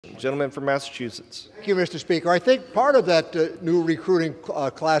Gentleman from Massachusetts. Thank you, Mr. Speaker. I think part of that new recruiting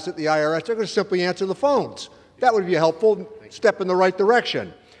class at the IRS, they're going to simply answer the phones. That would be a helpful step in the right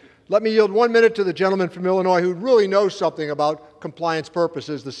direction. Let me yield 1 minute to the gentleman from Illinois who really knows something about compliance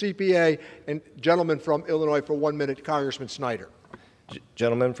purposes, the CPA, and gentleman from Illinois for 1 minute, Congressman Schneider.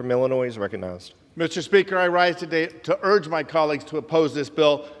 Gentleman from Illinois is recognized. Mr. Speaker, I rise today to urge my colleagues to oppose this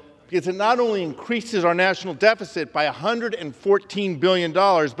bill because it not only increases our national deficit by $114 billion,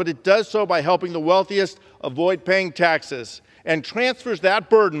 but it does so by helping the wealthiest avoid paying taxes and transfers that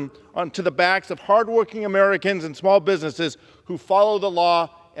burden onto the backs of hardworking Americans and small businesses who follow the law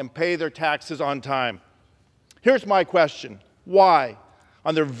and pay their taxes on time. Here's my question. Why,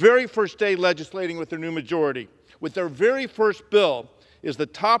 on their very first day legislating with their new majority, with their very first bill, is the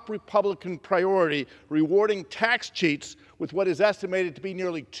top Republican priority rewarding tax cheats with what is estimated to be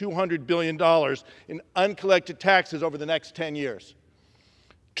nearly $200 billion in uncollected taxes over the next 10 years?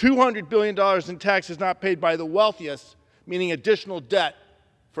 $200 billion in taxes not paid by the wealthiest, meaning additional debt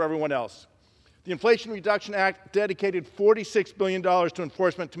for everyone else. The Inflation Reduction Act dedicated $46 billion to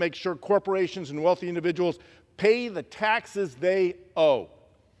enforcement to make sure corporations and wealthy individuals pay the taxes they owe.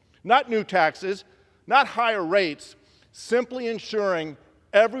 Not new taxes, not higher rates, simply ensuring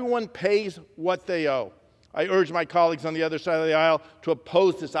everyone pays what they owe. I urge my colleagues on the other side of the aisle to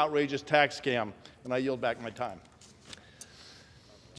oppose this outrageous tax scam, and I yield back my time.